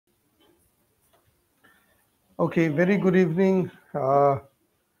Okay, very good evening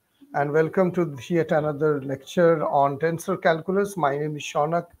and welcome to yet another lecture on Tensor Calculus. My name is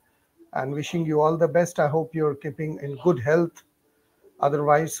Shounak and wishing you all the best. I hope you're keeping in good health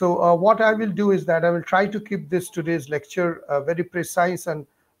otherwise. So what I will do is that I will try to keep today's lecture very precise and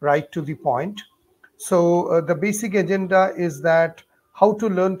right to the point. So the basic agenda is that how to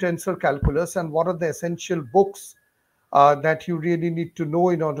learn Tensor Calculus and what are the essential books that you really need to know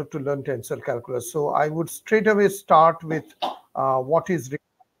in order to learn Tensor Calculus. So I would straight away start with what is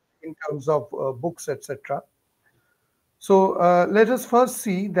required in terms of books, etc. So let us first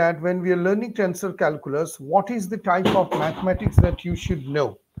see that when we are learning Tensor Calculus, what is the type of mathematics that you should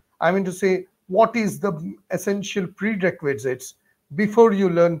know? I mean to say, what is the essential prerequisites before you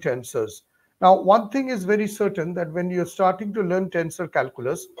learn tensors? Now, one thing is very certain that when you're starting to learn Tensor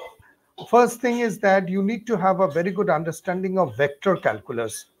Calculus, first thing is that you need to have a very good understanding of vector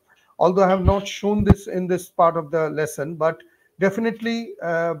calculus. Although I have not shown this in this part of the lesson, but definitely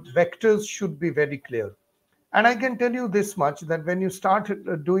vectors should be very clear. And I can tell you this much, that when you start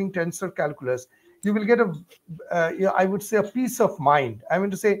doing tensor calculus, you will get I would say, a peace of mind. I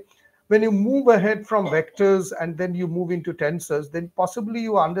mean to say, when you move ahead from vectors and then you move into tensors, then possibly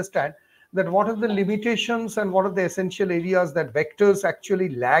you understand that what are the limitations and what are the essential areas that vectors actually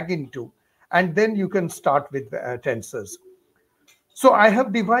lag into. And then you can start with tensors. So I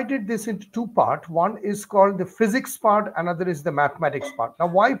have divided this into two parts. One is called the physics part, another is the mathematics part. Now,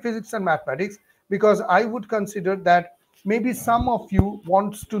 why physics and mathematics? Because I would consider that maybe some of you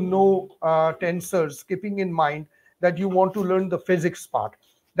wants to know tensors, keeping in mind that you want to learn the physics part.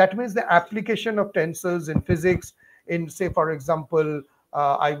 That means the application of tensors in physics, in, say, for example,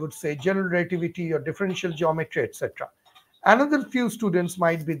 I would say general relativity or differential geometry, etc. Another few students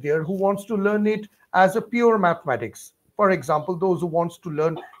might be there who wants to learn it as a pure mathematics. For example, those who wants to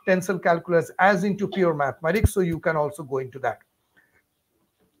learn tensor calculus as into pure mathematics, so you can also go into that.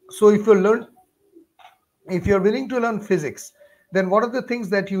 So if you're willing to learn physics, then what are the things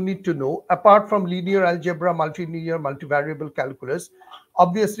that you need to know apart from linear algebra, multilinear, multivariable calculus?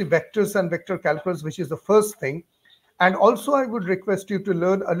 Obviously, vectors and vector calculus, which is the first thing. And also, I would request you to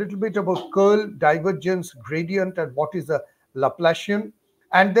learn a little bit about curl, divergence, gradient, and what is a Laplacian.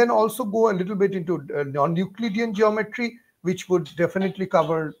 And then also go a little bit into non-Euclidean geometry, which would definitely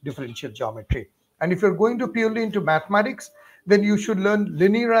cover differential geometry. And if you're going to purely into mathematics, then you should learn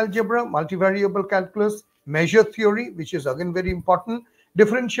linear algebra, multivariable calculus, measure theory, which is again very important,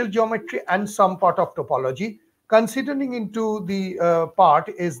 differential geometry, and some part of topology. Considering into the part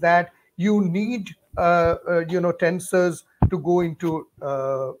is that you need tensors to go into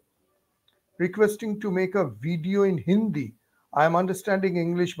requesting to make a video in Hindi. I am understanding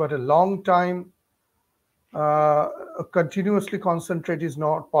English, but a long time continuously concentrate is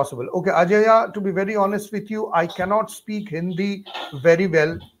not possible. Okay, Ajaya, to be very honest with you, I cannot speak Hindi very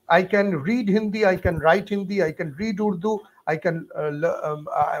well. I can read Hindi, I can write Hindi, I can read Urdu, I can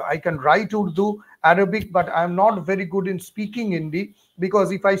write Urdu, Arabic, but I'm not very good in speaking Hindi,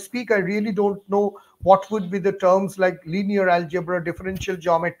 because if I speak, I really don't know what would be the terms like linear algebra, differential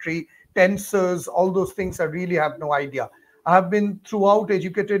geometry, tensors, all those things. I really have no idea. I have been throughout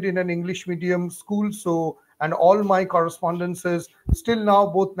educated in an English medium school, so, and all my correspondences still now,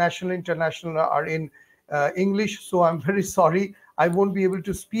 both national and international, are in English. So I'm very sorry, I won't be able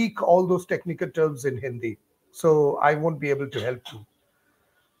to speak all those technical terms in Hindi. So I won't be able to help you.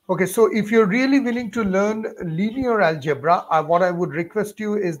 Okay, so if you're really willing to learn linear algebra, what I would request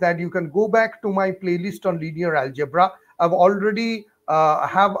you is that you can go back to my playlist on linear algebra. I've already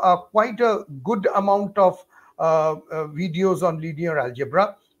have quite a good amount of videos on linear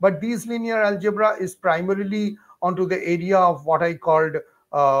algebra, but these linear algebra is primarily onto the area of what I called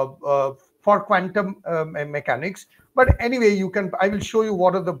for quantum mechanics. But anyway, I will show you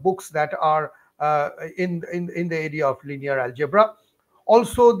what are the books that are in the area of linear algebra.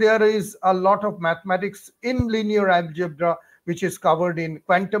 Also, there is a lot of mathematics in linear algebra, which is covered in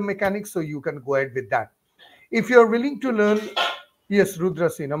quantum mechanics, so you can go ahead with that. If you're willing to learn, yes,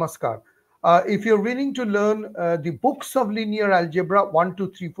 Rudrasi, namaskar. If you're willing to learn the books of linear algebra, 1,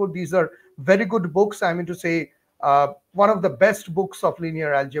 2, 3, 4, these are very good books. I mean to say, one of the best books of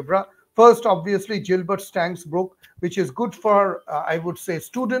linear algebra. First, obviously, Gilbert Stang's book, which is good for, I would say,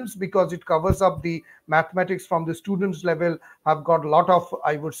 students, because it covers up the mathematics from the students level. I've got a lot of,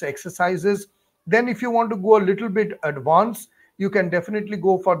 I would say, exercises. Then if you want to go a little bit advanced, you can definitely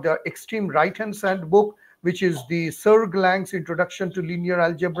go for the extreme right-hand side book, which is the Sir Glang's Introduction to Linear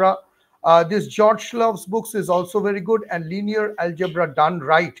Algebra. This George Schloff's books is also very good, and Linear Algebra Done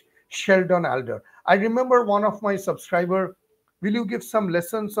Right, Sheldon Alder. I remember one of my subscriber, will you give some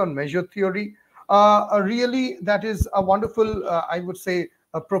lessons on measure theory? Really, that is a wonderful, I would say,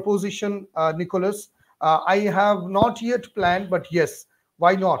 a proposition, Nicholas. I have not yet planned, but yes,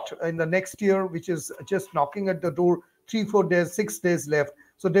 why not? In the next year, which is just knocking at the door, 3, 4 days, 6 days left.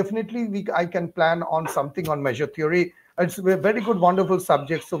 So definitely, I can plan on something on measure theory. It's a very good, wonderful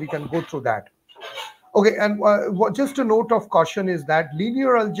subject, so we can go through that. Okay, and just a note of caution is that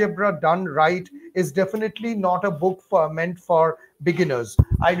linear algebra done right is definitely not a book meant for beginners.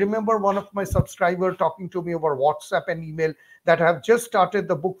 I remember one of my subscribers talking to me over WhatsApp and email that I have just started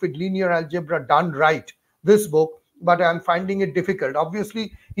the book with linear algebra done right, this book, but I'm finding it difficult.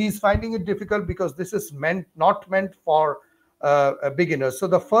 Obviously, he's finding it difficult because this is not meant for beginners. So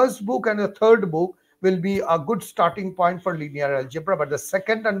the first book and the third book will be a good starting point for linear algebra, but the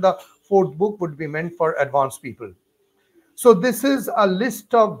second and the fourth book would be meant for advanced people. So this is a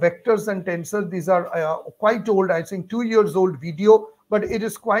list of vectors and tensors. These are quite old, I think 2 years old video, but it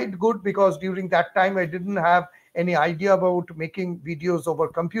is quite good because during that time I didn't have any idea about making videos over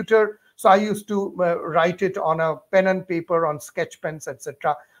computer. So I used to write it on a pen and paper, on sketch pens,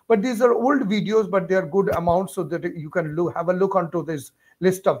 etc. But these are old videos, but they are good amounts so that you can have a look onto this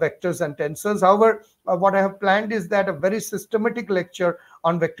list of vectors and tensors. However, what I have planned is that a very systematic lecture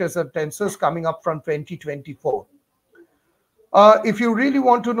on vectors and tensors coming up from 2024. If you really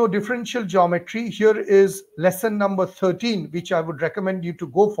want to know differential geometry, here is lesson number 13, which I would recommend you to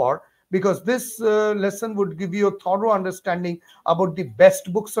go for, because this lesson would give you a thorough understanding about the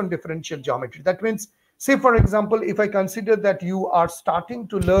best books on differential geometry. That means, say, for example, if I consider that you are starting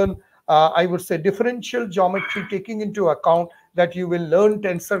to learn, I would say, differential geometry, taking into account that you will learn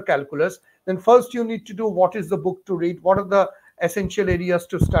tensor calculus, then first you need to do what is the book to read, what are the essential areas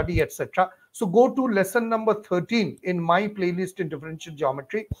to study, etc. So go to lesson number 13 in my playlist in differential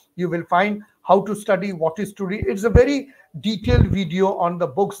geometry. You will find how to study, what is to read. It's a very detailed video on the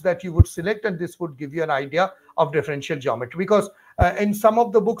books that you would select, and this would give you an idea of differential geometry. Because in some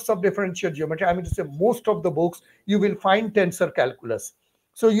of the books of differential geometry, I mean to say most of the books, you will find tensor calculus.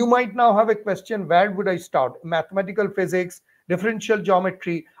 So you might now have a question, where would I start? Mathematical physics, differential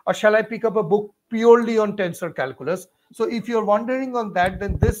geometry, or shall I pick up a book purely on tensor calculus? So if you're wondering on that,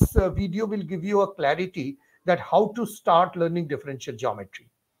 then this video will give you a clarity that how to start learning differential geometry.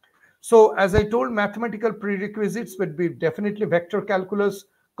 So as I told, mathematical prerequisites would be definitely vector calculus,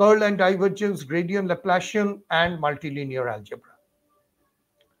 curl and divergence, gradient Laplacian, and multilinear algebra.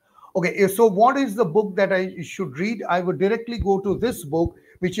 Okay, so what is the book that I should read? I would directly go to this book,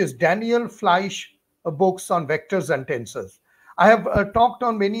 which is Daniel Fleisch books on vectors and tensors. I have talked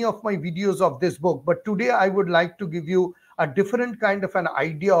on many of my videos of this book, but today I would like to give you a different kind of an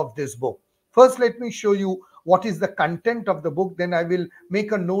idea of this book. First, let me show you what is the content of the book, then I will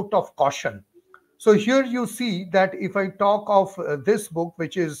make a note of caution. So here you see that if I talk of this book,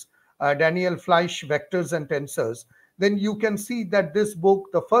 which is Daniel Fleisch, Vectors and Tensors, then you can see that this book,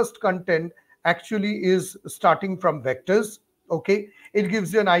 the first content actually is starting from vectors. Okay, it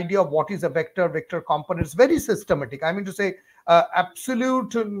gives you an idea of what is a vector, vector components, very systematic. I mean to say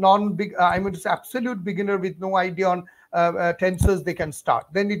absolute absolute beginner with no idea on tensors, they can start.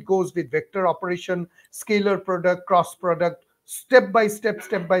 Then it goes with vector operation, scalar product, cross product, step by step,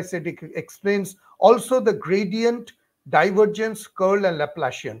 it explains also the gradient, divergence, curl, and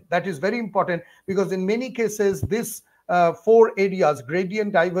Laplacian. That is very important because in many cases, this 4 areas,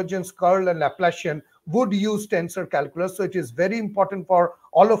 gradient, divergence, curl, and Laplacian, would use tensor calculus. So it is very important for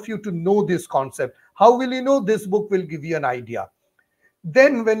all of you to know this concept. How will you know? This book will give you an idea.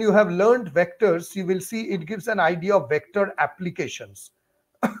 Then when you have learned vectors, you will see it gives an idea of vector applications.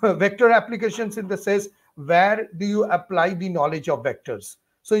 Vector applications in the sense, where do you apply the knowledge of vectors?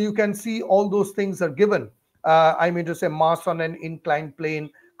 So you can see all those things are given. I mean to say mass on an inclined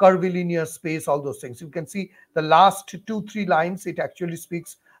plane, curvilinear space, all those things. You can see the last 2-3 lines, it actually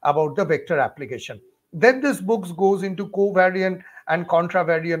speaks about the vector application. Then this book goes into covariant and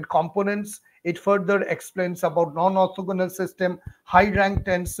contravariant components. It further explains about non-orthogonal system, high-rank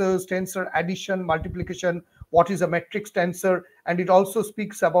tensors, tensor addition, multiplication, what is a matrix tensor, and it also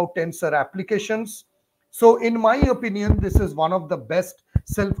speaks about tensor applications. So in my opinion, this is one of the best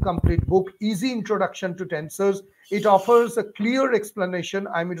self-complete book, easy introduction to tensors. It offers a clear explanation.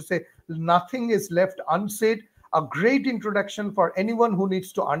 I mean to say nothing is left unsaid. A great introduction for anyone who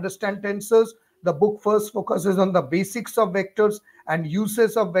needs to understand tensors. The book first focuses on the basics of vectors and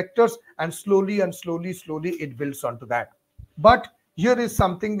uses of vectors, and slowly it builds onto that. But here is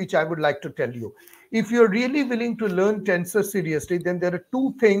something which I would like to tell you. If you're really willing to learn tensor seriously, then there are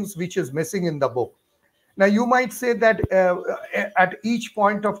 2 things which is missing in the book. Now, you might say that at each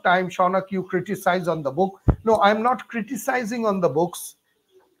point of time, Shounak, you criticize on the book. No, I'm not criticizing on the books.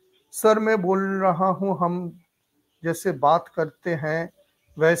 Sir मैं बोल रहा हूँ हम जैसे बात करते हैं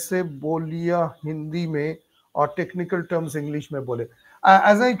वैसे बोलिया हिंदी में और टेक्निकल टर्म्स इंग्लिश में बोले.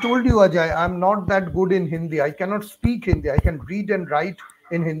 As I told you, Ajay, I'm not that good in Hindi. I cannot speak Hindi. I can read and write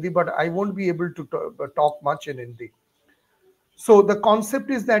in Hindi, but I won't be able to talk much in Hindi. So the concept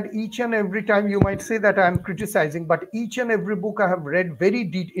is that each and every time you might say that I'm criticizing, but each and every book I have read very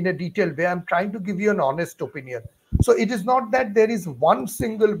in a detailed way. I'm trying to give you an honest opinion. So it is not that there is one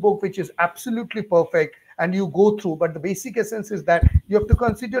single book which is absolutely perfect and you go through, but the basic essence is that you have to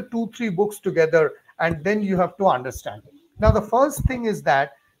consider 2, 3 books together and then you have to understand. Now, the first thing is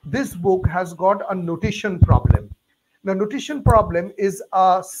that this book has got a notation problem. The notation problem is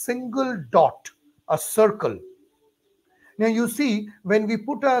a single dot, a circle. Now you see, when we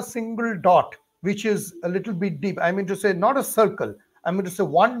put a single dot, which is a little bit deep, I mean to say not a circle, I mean to say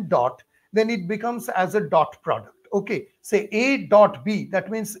one dot, then it becomes as a dot product. Okay, say A dot B, that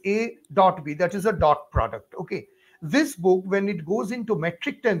means A dot B, that is a dot product. Okay, this book, when it goes into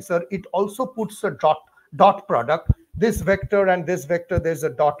metric tensor, it also puts a dot product. This vector and this vector, there's a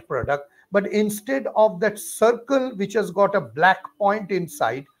dot product. But instead of that circle, which has got a black point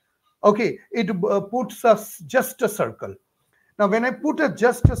inside, okay, it puts us just a circle. Now, when I put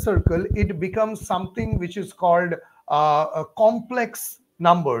just a circle, it becomes something which is called complex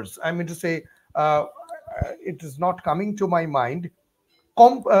numbers. I mean to say, it is not coming to my mind.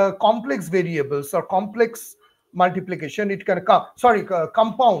 Complex variables or complex multiplication. It can come. Sorry,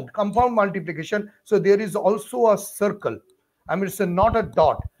 compound multiplication. So there is also a circle. I mean, it's not a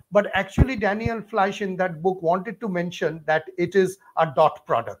dot. But actually, Daniel Fleisch in that book wanted to mention that it is a dot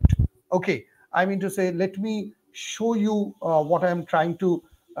product. Okay, I mean to say, let me show you what I'm trying to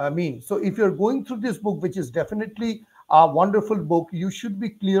mean. So if you're going through this book, which is definitely a wonderful book, you should be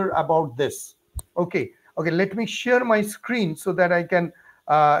clear about this. Okay, let me share my screen so that I can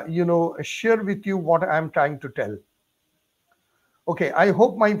share with you what I'm trying to tell. Okay, I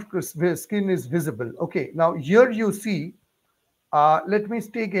hope my screen is visible. Okay, now here you see, let me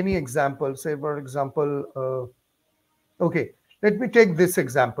take any example. Say, for example, okay, let me take this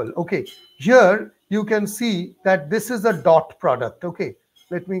example. Okay, here you can see that this is a dot product. Okay,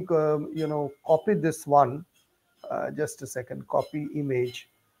 let me copy this one. Just a second, copy image,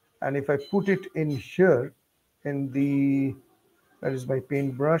 and if I put it in here in the, that is my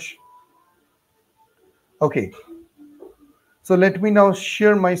paintbrush. Okay, so let me now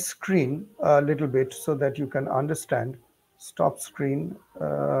share my screen a little bit so that you can understand. Stop screen,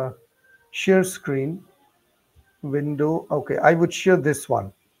 share screen, window. Okay, I would share this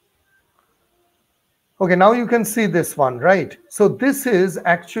one. Okay, now you can see this one, right? So this is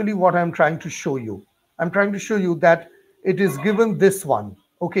actually what I'm trying to show you. I'm trying to show you that it is given this one.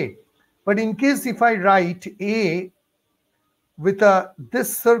 Okay, but in case if I write A with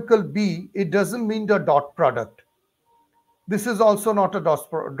this circle B, it doesn't mean the dot product. This is also not a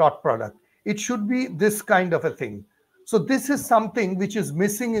dot product. It should be this kind of a thing. So this is something which is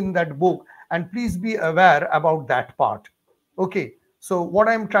missing in that book, and please be aware about that part. Okay, so what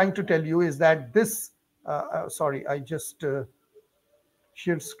I'm trying to tell you is that this, sorry, I just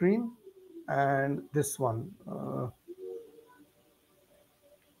shared screen, and this one,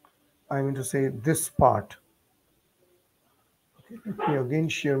 I mean to say this part. Okay, let me again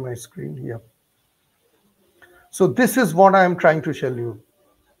share my screen here. So this is what I am trying to tell you.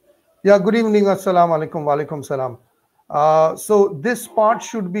 Yeah, good evening. Assalamu alaikum. Wa alaikum salam. So this part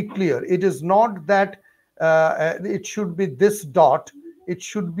should be clear. It is not that it should be this dot. It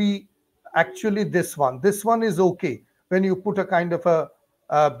should be actually this one. This one is okay when you put a kind of a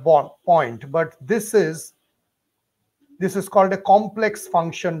point, but this is called a complex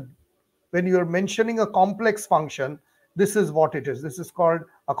function. When you are mentioning a complex function, this is what it is. This is called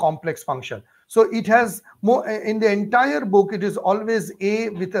a complex function. So it has more in the entire book. It is always A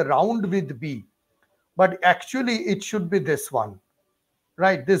with a round with B, but actually it should be this one,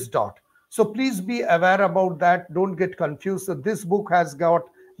 right? This dot. So please be aware about that. Don't get confused. So this book has got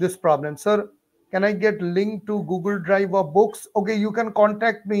this problem. Sir, can I get link to Google Drive or books? Okay, you can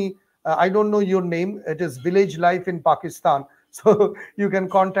contact me. I don't know your name. It is Village Life in Pakistan. So you can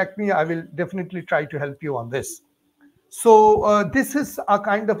contact me. I will definitely try to help you on this. So this is a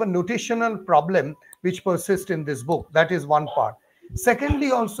kind of a notational problem which persists in this book. That is one part.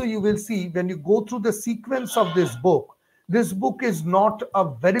 Secondly, also you will see when you go through the sequence of this book is not a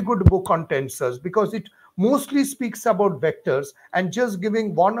very good book on tensors, because it mostly speaks about vectors, and just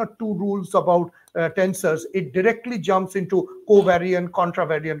giving 1 or 2 rules about tensors, it directly jumps into covariant,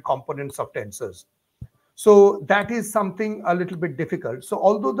 contravariant components of tensors. So that is something a little bit difficult. So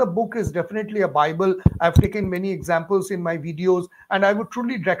although the book is definitely a Bible, I've taken many examples in my videos, and I would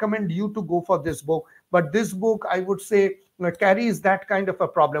truly recommend you to go for this book. But this book, I would say, carries that kind of a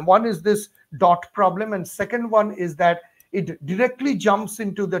problem. One is this dot problem, and second one is that it directly jumps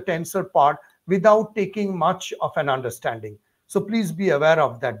into the tensor part without taking much of an understanding. So please be aware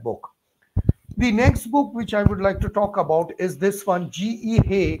of that book. The next book which I would like to talk about is this one, G.E.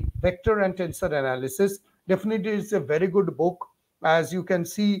 Hay, Vector and Tensor Analysis. Definitely it's a very good book. As you can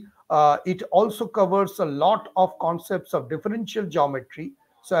see, it also covers a lot of concepts of differential geometry.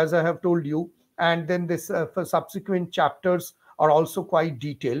 So as I have told you, and then this for subsequent chapters are also quite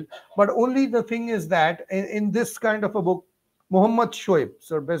detailed. But only the thing is that in this kind of a book, Muhammad Shoaib,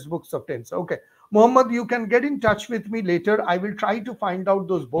 so best books of tensor. Okay, Mohammed, you can get in touch with me later. I will try to find out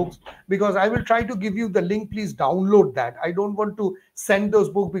those books because I will try to give you the link. Please download that. I don't want to send those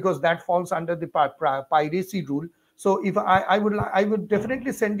books because that falls under the piracy rule. So if I would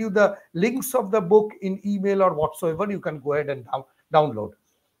definitely send you the links of the book in email or whatsoever. You can go ahead and download.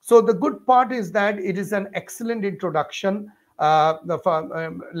 So the good part is that it is an excellent introduction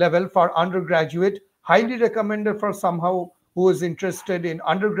level for undergraduate. Highly recommended for somehow who is interested in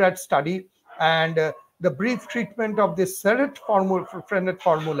undergrad study, and the brief treatment of this Frenet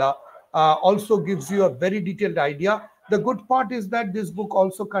formula also gives you a very detailed idea. The good part is that this book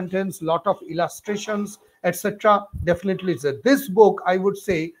also contains a lot of illustrations, etc. Definitely, this book, I would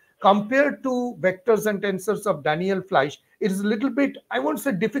say, compared to Vectors and Tensors of Daniel Fleisch, it is a little bit, I won't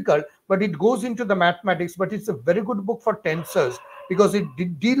say difficult, but it goes into the mathematics. But it's a very good book for tensors because it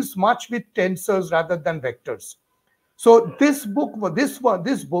deals much with tensors rather than vectors. So this book,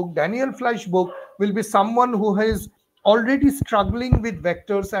 Daniel Fleisch book, will be someone who is already struggling with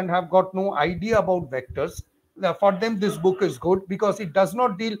vectors and have got no idea about vectors. For them, this book is good because it does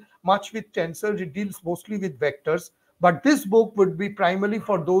not deal much with tensors. It deals mostly with vectors. But this book would be primarily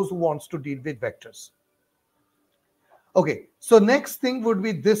for those who wants to deal with vectors. Okay, so next thing would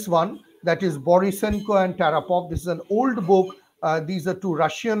be this one, that is Borisenko and Tarapov. This is an old book. These are two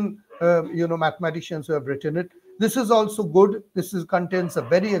Russian, mathematicians who have written it. This is also good. This contains a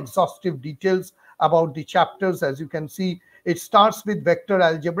very exhaustive details about the chapters. As you can see, it starts with vector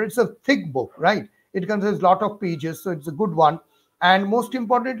algebra. It's a thick book, right? It contains a lot of pages, so it's a good one. And most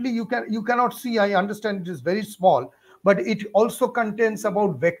importantly, you cannot see. I understand it is very small, but it also contains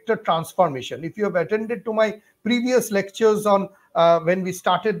about vector transformation. If you have attended to my previous lectures on when we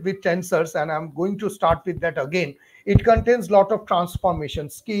started with tensors, and I'm going to start with that again, it contains a lot of transformation,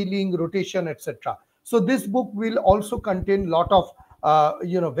 scaling, rotation, etc. So this book will also contain a lot of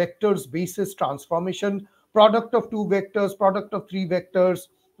vectors, basis, transformation, product of two vectors, product of three vectors.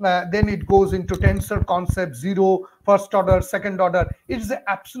 Then it goes into tensor concept, zero, first order, second order. It's an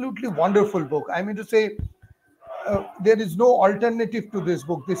absolutely wonderful book. I mean to say, there is no alternative to this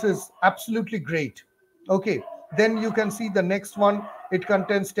book. This is absolutely great. Okay, then you can see the next one. It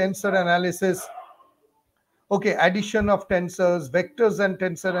contains tensor analysis. Okay, addition of tensors, vectors and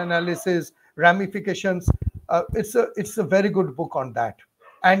tensor analysis, ramifications. It's a very good book on that.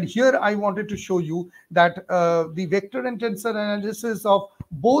 And here I wanted to show you that the vector and tensor analysis of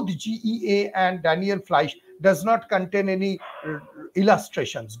both GEA and Daniel Fleisch does not contain any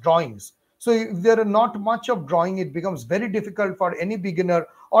illustrations, drawings. So if there are not much of drawing, it becomes very difficult for any beginner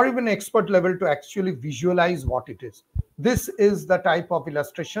or even expert level to actually visualize what it is. This is the type of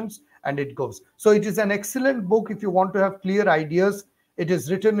illustrations, and it goes. So it is an excellent book if you want to have clear ideas. It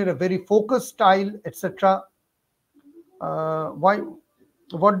is written in a very focused style, etc.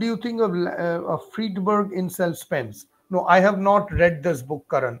 What do you think of Friedberg in self-spends? No, I have not read this book,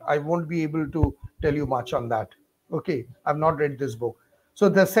 Karan. I won't be able to tell you much on that. Okay, I've not read this book. So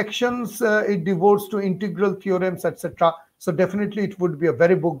the sections it devotes to integral theorems, etc. So definitely it would be a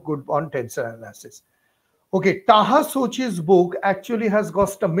very good on tensor analysis. Okay, Taha Sochi's book actually has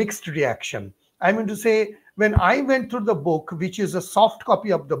got a mixed reaction. I mean to say, when I went through the book, which is a soft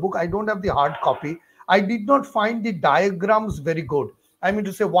copy of the book, I don't have the hard copy. I did not find the diagrams very good. I mean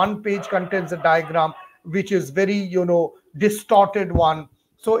to say, one page contains a diagram which is very, distorted one.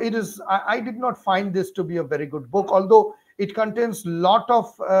 So it is. I did not find this to be a very good book, although it contains a lot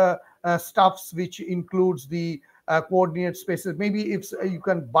of stuffs which includes the coordinate spaces. Maybe if you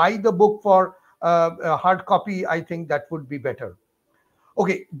can buy the book for a hard copy, I think that would be better.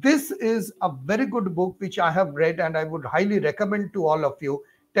 Okay, this is a very good book which I have read and I would highly recommend to all of you,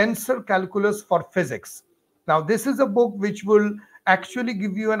 Tensor Calculus for Physics. Now, this is a book which will actually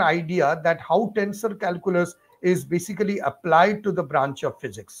give you an idea that how tensor calculus is basically applied to the branch of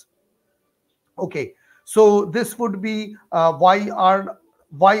physics. Okay, so this would be why are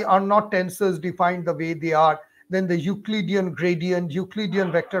why are not tensors defined the way they are, then the Euclidean gradient,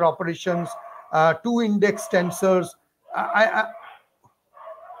 Euclidean vector operations, two index tensors.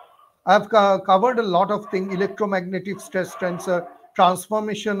 I've covered a lot of things, electromagnetic stress tensor,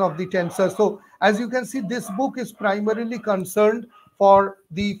 transformation of the tensor. So as you can see, this book is primarily concerned for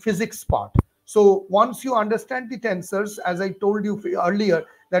the physics part. So once you understand the tensors, as I told you earlier,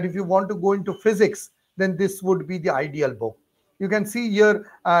 that if you want to go into physics, then this would be the ideal book. You can see here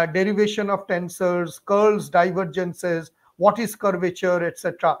derivation of tensors, curls, divergences, what is curvature,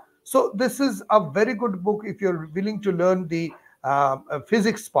 etc. So this is a very good book if you're willing to learn the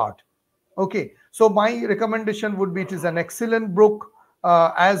physics part. Okay, so my recommendation would be, it is an excellent book,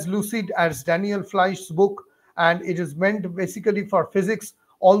 as lucid as Daniel Fleisch's book, and it is meant basically for physics.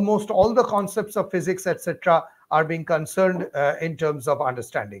 Almost all the concepts of physics, etc., are being concerned in terms of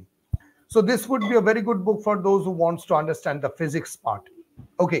understanding. So this would be a very good book for those who wants to understand the physics part.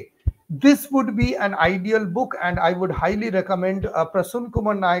 Okay, this would be an ideal book, and I would highly recommend Prasun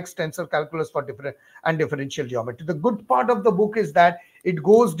Kumar Naik's Tensor Calculus for Differential Geometry. The good part of the book is that it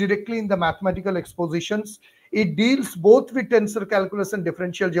goes directly in the mathematical expositions. It deals both with tensor calculus and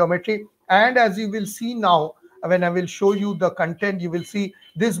differential geometry. And as you will see now, when I will show you the content, you will see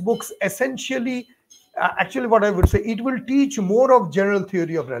this book's essentially, actually what I would say, it will teach more of general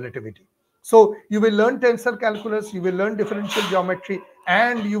theory of relativity. So you will learn tensor calculus, you will learn differential geometry,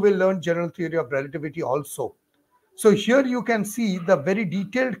 and you will learn general theory of relativity also. So here you can see the very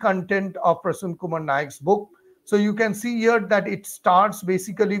detailed content of Prasun Kumar Naik's book. So you can see here that it starts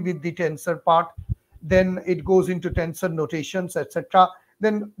basically with the tensor part, then it goes into tensor notations, etc.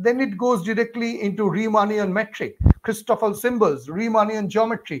 Then it goes directly into Riemannian metric, Christoffel symbols, Riemannian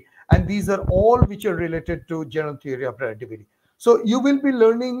geometry, and these are all which are related to general theory of relativity. So you will be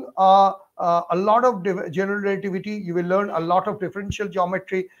learning a lot of general relativity. You will learn a lot of differential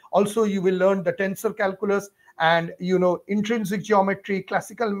geometry. Also, you will learn the tensor calculus and intrinsic geometry,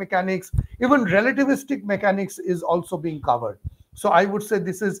 classical mechanics, even relativistic mechanics is also being covered. So I would say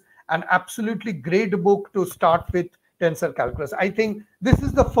this is an absolutely great book to start with tensor calculus. I think this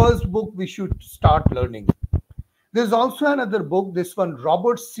is the first book we should start learning. There's also another book, this one,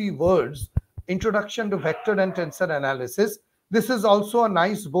 Robert C. Ward's Introduction to Vector and Tensor Analysis. This is also a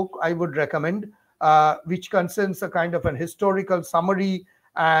nice book I would recommend, which contains a kind of an historical summary,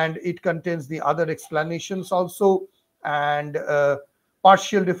 and it contains the other explanations also, and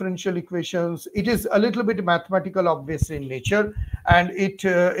partial differential equations. It is a little bit mathematical, obviously, in nature, and it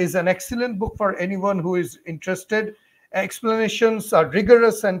is an excellent book for anyone who is interested. Explanations are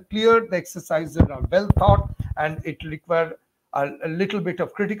rigorous and clear. The exercises are well thought, and it requires a little bit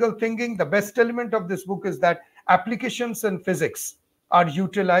of critical thinking. The best element of this book is that applications in physics are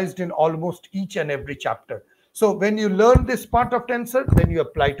utilized in almost each and every chapter. So when you learn this part of tensor, then you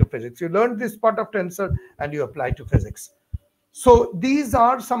apply to physics. You learn this part of tensor and you apply to physics. So these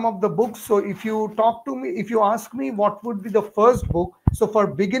are some of the books. So if you talk to me, if you ask me what would be the first book, so for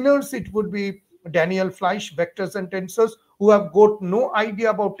beginners, it would be Daniel Fleisch, Vectors and Tensors, who have got no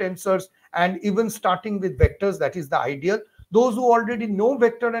idea about tensors, and even starting with vectors, that is the ideal. Those who already know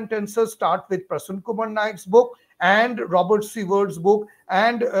vector and tensors start with Prasun Kumar Naik's book and Robert C. Ward's book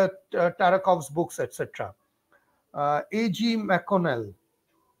and Tarakov's books, etc. A.G. McConnell.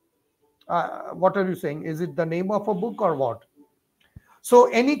 What are you saying? Is it the name of a book or what? So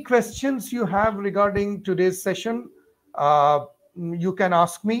any questions you have regarding today's session, you can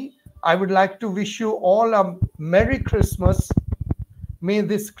ask me. I would like to wish you all a Merry Christmas. May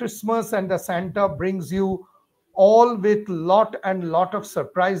this Christmas and the Santa brings you all with lot of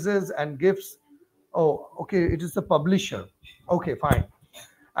surprises and gifts. Oh, okay, it is the publisher. Okay, fine.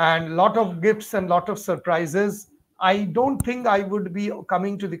 And lot of gifts and lot of surprises. I don't think I would be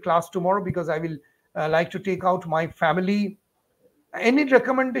coming to the class tomorrow because I will like to take out my family. Any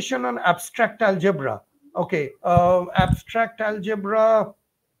recommendation on abstract algebra? Okay, abstract algebra.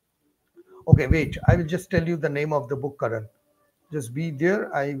 Okay, wait, I will just tell you the name of the book, Karan. Just be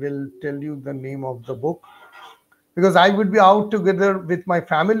there. I will tell you the name of the book, because I would be out together with my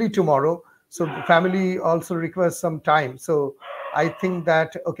family tomorrow. So the family also requires some time. So I think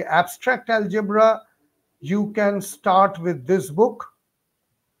that, okay, abstract algebra, you can start with this book.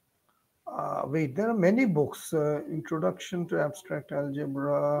 Wait, there are many books. Introduction to Abstract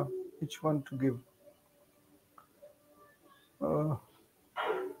Algebra. Which one to give?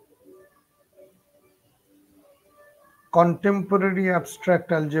 Contemporary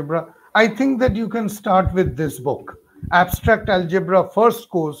Abstract Algebra. I think that you can start with this book, Abstract Algebra First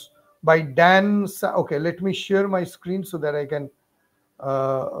Course by Dan. Okay, let me share my screen so that I can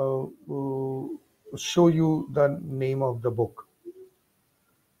show you the name of the book.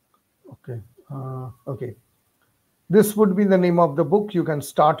 Okay. Okay. This would be the name of the book. You can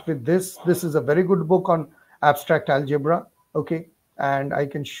start with this. This is a very good book on abstract algebra. Okay. And I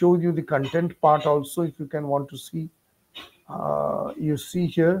can show you the content part also if you can want to see. You see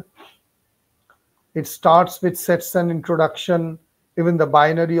here, it starts with sets and introduction. Even the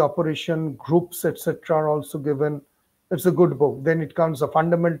binary operation, groups, etc. are also given. It's a good book. Then it comes the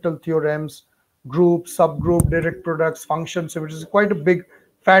fundamental theorems, group, subgroup, direct products, functions, which is quite a big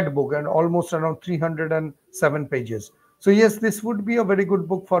fat book and almost around 307 pages. So yes, this would be a very good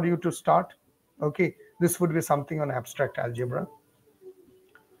book for you to start. Okay, this would be something on abstract algebra.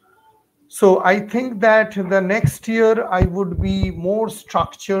 So I think that the next year I would be more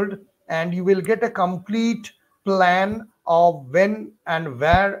structured and you will get a complete plan of when and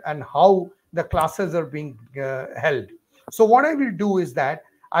where and how the classes are being held. So what I will do is that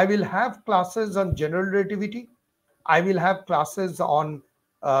I will have classes on general relativity. I will have classes on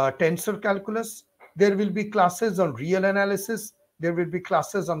tensor calculus. There will be classes on real analysis. There will be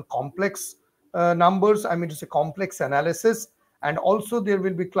classes on complex numbers. I mean to say complex analysis. And also there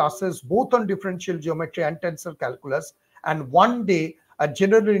will be classes both on differential geometry and tensor calculus. And one day, a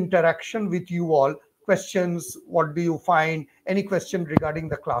general interaction with you all, questions, what do you find, any question regarding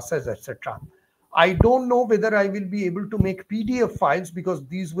the classes, etc. I don't know whether I will be able to make PDF files because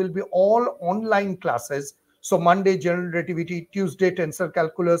these will be all online classes. So Monday, general relativity, Tuesday, tensor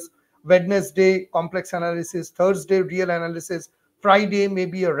calculus, Wednesday, complex analysis, Thursday, real analysis, Friday,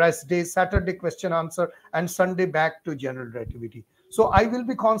 maybe a rest day, Saturday, question answer, and Sunday back to general relativity. So I will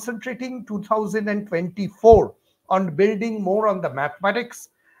be concentrating 2024 on building more on the mathematics,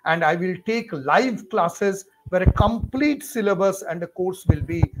 and I will take live classes where a complete syllabus and a course will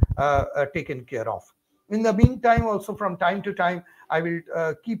be taken care of. In the meantime, also from time to time, I will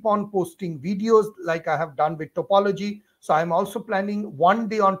keep on posting videos like I have done with topology. So I'm also planning one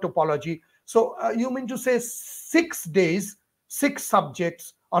day on topology. So you mean to say 6 days, 6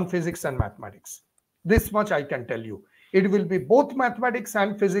 subjects on physics and mathematics. This much I can tell you. It will be both mathematics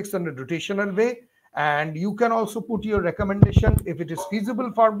and physics in a rotational way. And you can also put your recommendation. If it is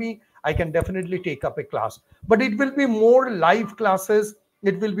feasible for me, I can definitely take up a class. But it will be more live classes.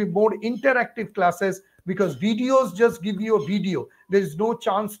 It will be more interactive classes because videos just give you a video. There is no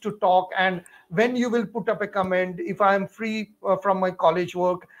chance to talk. And when you will put up a comment, if I am free from my college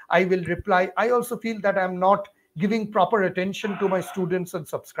work, I will reply. I also feel that I'm not giving proper attention to my students and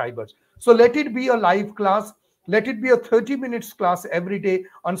subscribers. So let it be a live class. Let it be a 30 minutes class every day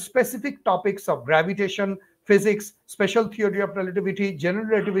on specific topics of gravitation, physics, special theory of relativity, general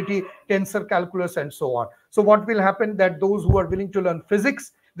relativity, tensor calculus, and so on. So what will happen that those who are willing to learn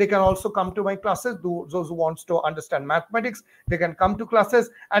physics, they can also come to my classes. Those who wants to understand mathematics, they can come to classes.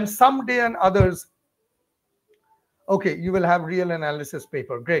 And someday and others, okay, you will have real analysis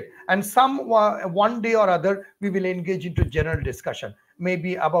paper. Great. And one day or other, we will engage into general discussion,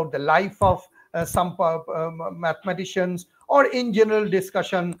 maybe about the life of some mathematicians, or in general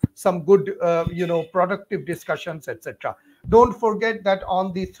discussion, some good, productive discussions, etc. Don't forget that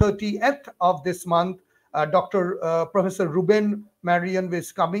on the 30th of this month, Professor Ruben Marion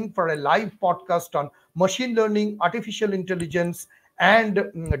is coming for a live podcast on machine learning, artificial intelligence, and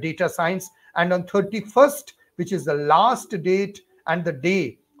data science. And on 31st, which is the last date and the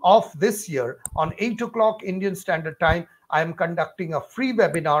day of this year, on 8 o'clock Indian Standard Time, I am conducting a free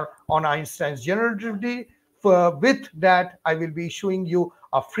webinar on Einstein's general relativity. With that, I will be issuing you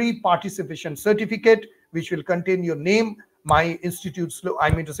a free participation certificate, which will contain your name, my institute's,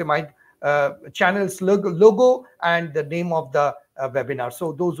 my channel's logo, and the name of the webinar.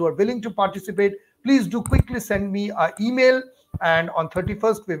 So those who are willing to participate, please do quickly send me an email. And on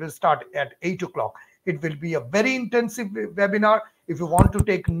 31st, we will start at 8 o'clock. It will be a very intensive webinar. If you want to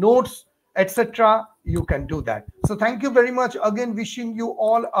take notes, etc., you can do that. So thank you very much. Again, wishing you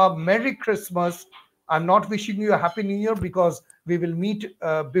all a Merry Christmas. I'm not wishing you a Happy New Year because we will meet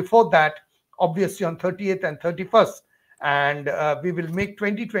before that, obviously on 30th and 31st. And we will make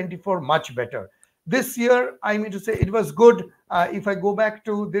 2024 much better. This year, I mean to say, it was good. If I go back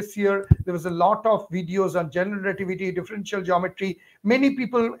to this year, there was a lot of videos on general relativity, differential geometry. Many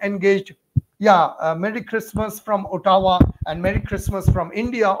people engaged. Yeah, Merry Christmas from Ottawa and Merry Christmas from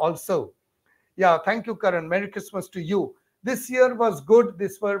India also. Yeah, thank you, Karan. Merry Christmas to you. This year was good.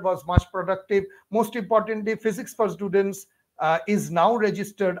 This year was much productive. Most importantly, physics for students is now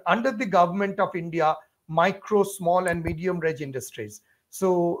registered under the government of India, micro, small, and medium range industries.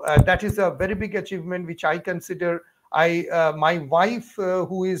 So that is a very big achievement, which I consider. My wife,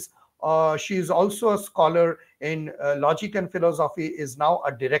 she is also a scholar in logic and philosophy, is now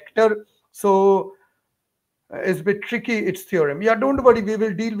a director. So It's a bit tricky, its theorem. Yeah, don't worry, we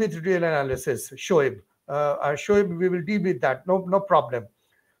will deal with real analysis, Shoaib. Shoaib, we will deal with that. No problem.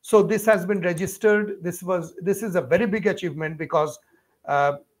 So this has been registered. This is a very big achievement because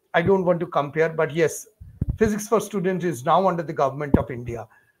uh, I don't want to compare, but yes, Physics for Students is now under the government of India.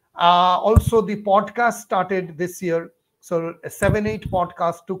 Also, the podcast started this year. So 7, 8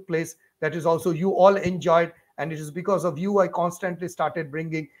 podcasts took place. That is also you all enjoyed, and it is because of you I constantly started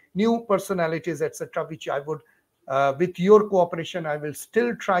bringing new personalities, etc., which I would, with your cooperation, I will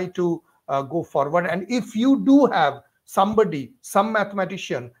still try to go forward. And if you do have somebody, some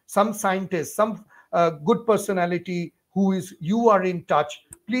mathematician, some scientist, some good personality who is you are in touch,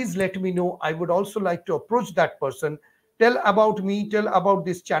 please let me know. I would also like to approach that person, tell about me, tell about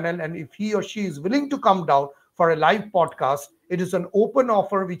this channel, and if he or she is willing to come down for a live podcast, it is an open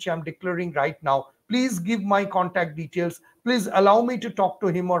offer which I'm declaring right now. Please give my contact details. Please allow me to talk to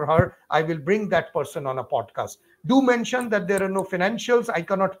him or her. I will bring that person on a podcast. Do mention that there are no financials. I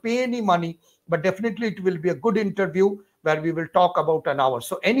cannot pay any money, but definitely it will be a good interview where we will talk about an hour.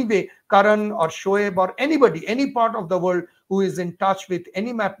 So anyway, Karan or Shoaib or anybody, any part of the world who is in touch with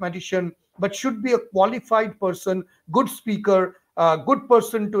any mathematician, but should be a qualified person, good speaker, good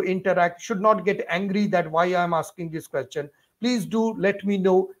person to interact, should not get angry that why I'm asking this question. Please do let me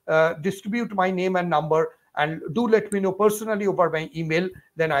know, distribute my name and number, and do let me know personally over my email.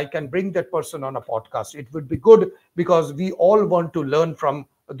 Then I can bring that person on a podcast. It would be good because we all want to learn from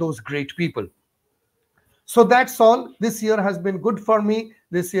those great people. So that's all. This year has been good for me.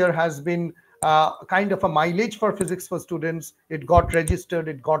 This year has been kind of a mileage for Physics for Students. It got registered,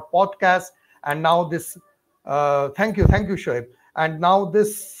 it got podcast, and now this. Thank you, Shoaib. And now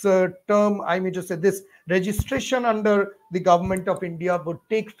this term, I mean to say, this registration under the government of India would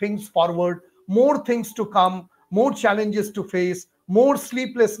take things forward. More things to come, more challenges to face, more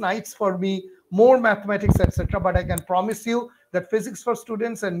sleepless nights for me, more mathematics, etc. But I can promise you that Physics for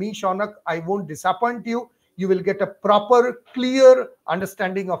Students and me, Shounak, I won't disappoint you. You will get a proper, clear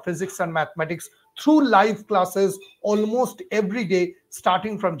understanding of physics and mathematics through live classes almost every day,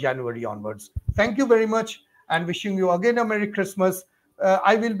 starting from January onwards. Thank you very much, and wishing you again a Merry Christmas.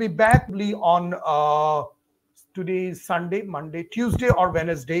 I will be back on today is Sunday, Monday, Tuesday, or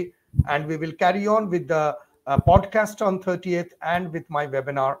Wednesday, and we will carry on with the podcast on 30th and with my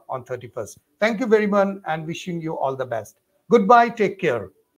webinar on 31st. Thank you very much, and wishing you all the best. Goodbye. Take care.